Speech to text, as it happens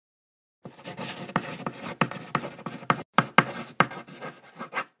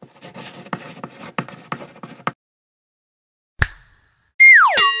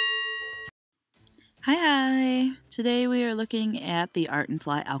Hi! Today we are looking at the Art and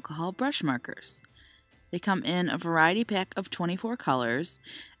Fly alcohol brush markers. They come in a variety pack of 24 colors,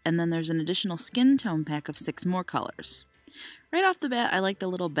 and then there's an additional skin tone pack of 6 more colors. Right off the bat, I like the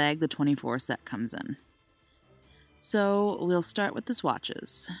little bag the 24 set comes in. So we'll start with the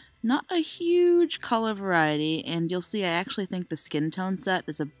swatches. Not a huge color variety, and you'll see I actually think the skin tone set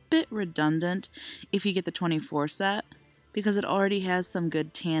is a bit redundant if you get the 24 set, because it already has some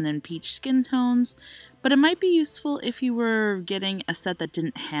good tan and peach skin tones, but it might be useful if you were getting a set that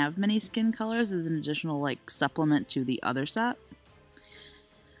didn't have many skin colors as an additional supplement to the other set.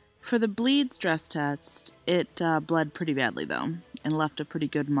 For the bleed stress test, it bled pretty badly though, and left a pretty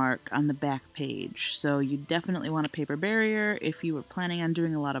good mark on the back page, so you definitely want a paper barrier if you were planning on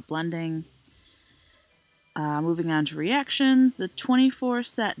doing a lot of blending. Moving on to reactions, the 24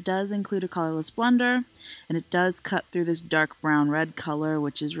 set does include a colorless blender, and it does cut through this dark brown-red color,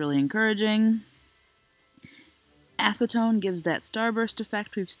 which is really encouraging. Acetone gives that starburst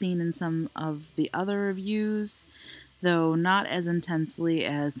effect we've seen in some of the other reviews, though not as intensely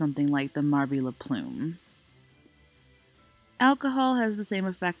as something like the Marby La Plume. Alcohol has the same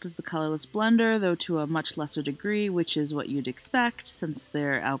effect as the colorless blender, though to a much lesser degree, which is what you'd expect since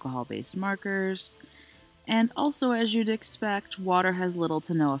they're alcohol-based markers. And also, as you'd expect, water has little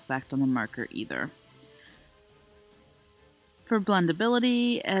to no effect on the marker either. For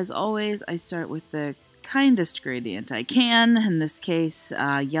blendability, as always, I start with the kindest gradient I can, in this case,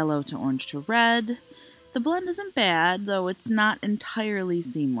 yellow to orange to red. The blend isn't bad, though it's not entirely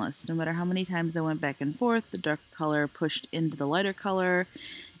seamless. No matter how many times I went back and forth, the dark color pushed into the lighter color,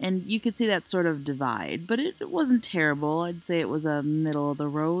 and you could see that sort of divide, but it wasn't terrible. I'd say it was a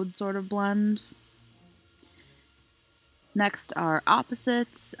middle-of-the-road sort of blend. Next are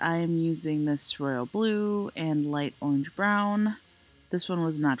opposites. I'm using this royal blue and light orange brown. This one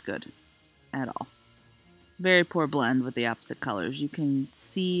was not good at all. Very poor blend with the opposite colors. You can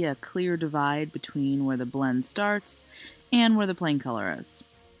see a clear divide between where the blend starts and where the plain color is.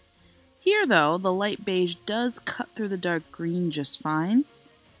 Here though, the light beige does cut through the dark green just fine.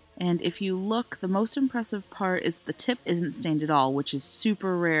 And if you look, the most impressive part is the tip isn't stained at all, which is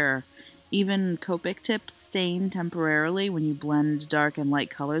super rare. Even Copic tips stain temporarily when you blend dark and light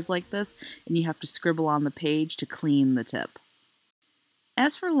colors like this, and you have to scribble on the page to clean the tip.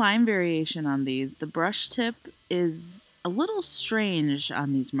 As for line variation on these, the brush tip is a little strange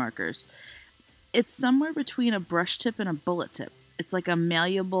on these markers. It's somewhere between a brush tip and a bullet tip. It's like a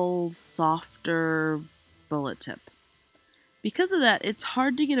malleable, softer bullet tip. Because of that, it's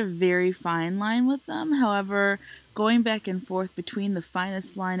hard to get a very fine line with them. However, going back and forth between the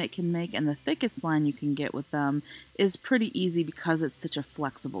finest line it can make and the thickest line you can get with them is pretty easy because it's such a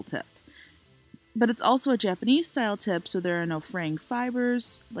flexible tip. But it's also a Japanese style tip, so there are no fraying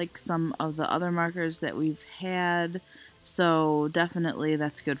fibers like some of the other markers that we've had, so definitely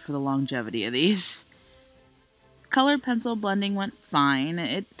that's good for the longevity of these. Colored pencil blending went fine.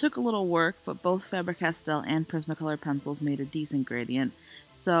 It took a little work, but both Faber-Castell and Prismacolor pencils made a decent gradient,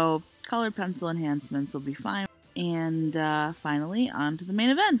 so colored pencil enhancements will be fine. And finally, on to the main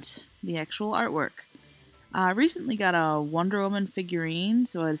event, the actual artwork. I recently got a Wonder Woman figurine,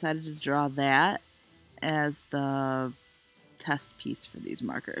 so I decided to draw that as the test piece for these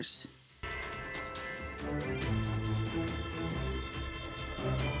markers.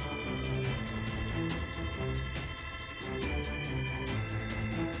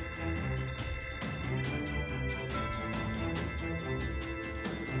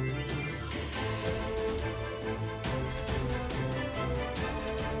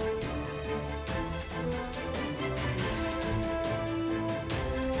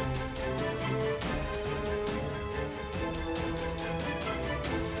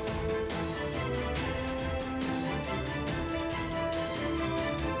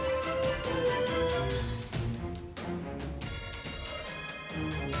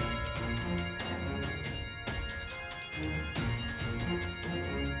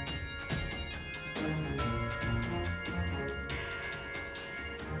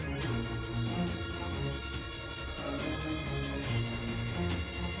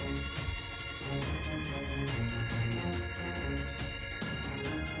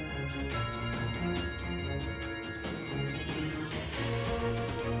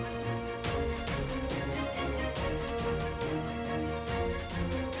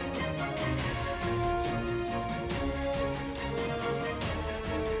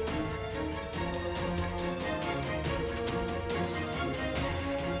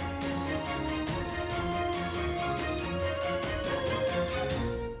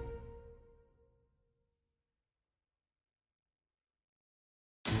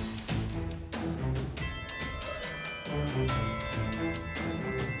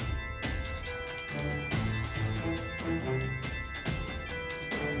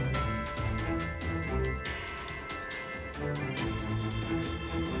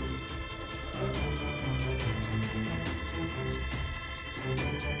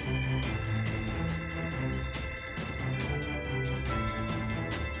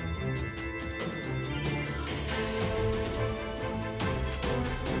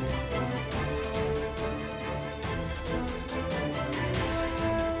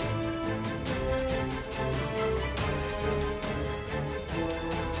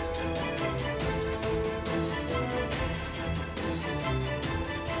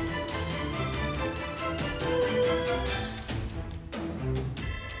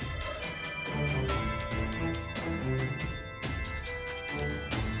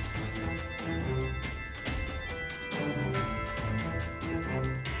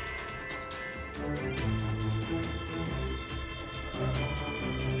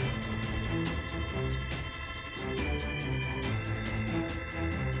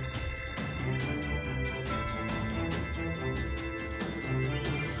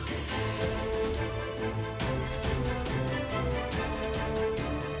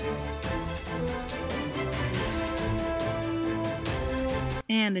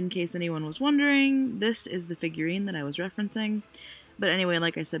 And in case anyone was wondering, this is the figurine that I was referencing. But anyway,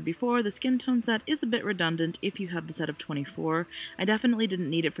 like I said before, the skin tone set is a bit redundant if you have the set of 24. I definitely didn't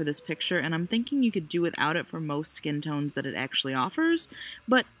need it for this picture, and I'm thinking you could do without it for most skin tones that it actually offers.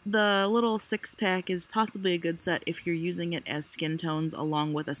 But the little 6-pack is possibly a good set if you're using it as skin tones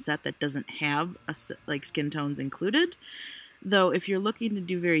along with a set that doesn't have like skin tones included. Though if you're looking to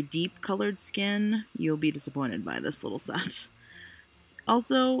do very deep colored skin, you'll be disappointed by this little set.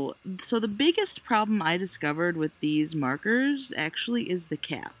 Also, so the biggest problem I discovered with these markers actually is the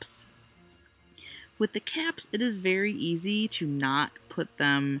caps. With the caps, it is very easy to not put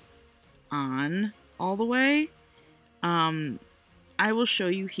them on all the way. I will show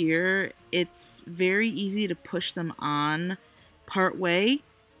you here. It's very easy to push them on part way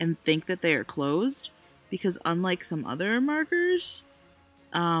and think that they are closed, because unlike some other markers,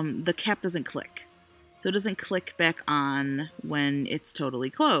 the cap doesn't click. So it doesn't click back on when it's totally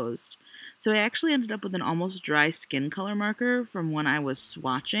closed. So I actually ended up with an almost dry skin color marker from when I was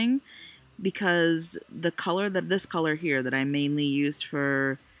swatching, because the color this color here that I mainly used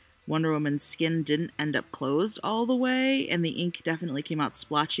for Wonder Woman's skin didn't end up closed all the way, and the ink definitely came out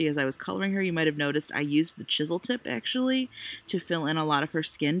splotchy as I was coloring her. You might have noticed I used the chisel tip actually to fill in a lot of her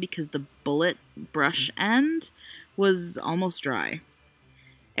skin because the bullet brush end was almost dry.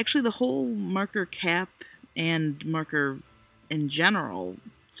 Actually, the whole marker cap and marker in general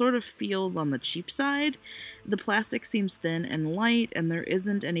sort of feels on the cheap side. The plastic seems thin and light, and there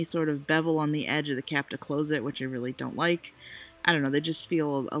isn't any sort of bevel on the edge of the cap to close it, which I really don't like. I don't know, they just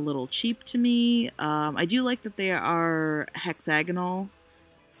feel a little cheap to me. I do like that they are hexagonal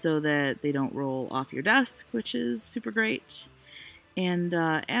so that they don't roll off your desk, which is super great. And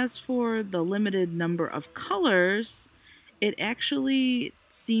as for the limited number of colors, it actually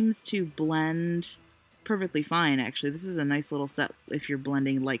seems to blend perfectly fine, actually. This is a nice little set if you're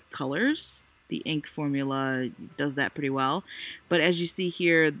blending like colors. The ink formula does that pretty well. But as you see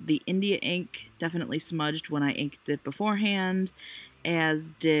here, the India ink definitely smudged when I inked it beforehand,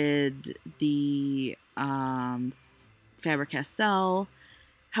 as did the Faber-Castell.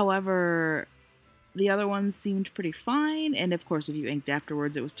 However, the other ones seemed pretty fine, and of course if you inked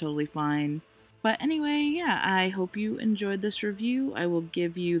afterwards it was totally fine. But anyway, yeah, I hope you enjoyed this review. I will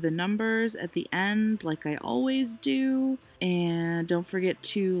give you the numbers at the end like I always do. And don't forget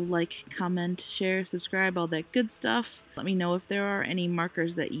to like, comment, share, subscribe, all that good stuff. Let me know if there are any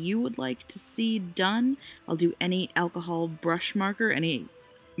markers that you would like to see done. I'll do any alcohol brush marker, any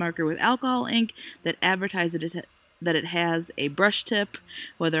marker with alcohol ink that advertises that it has a brush tip.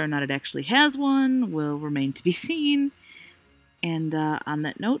 Whether or not it actually has one will remain to be seen. And on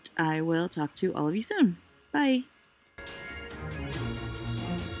that note, I will talk to all of you soon. Bye!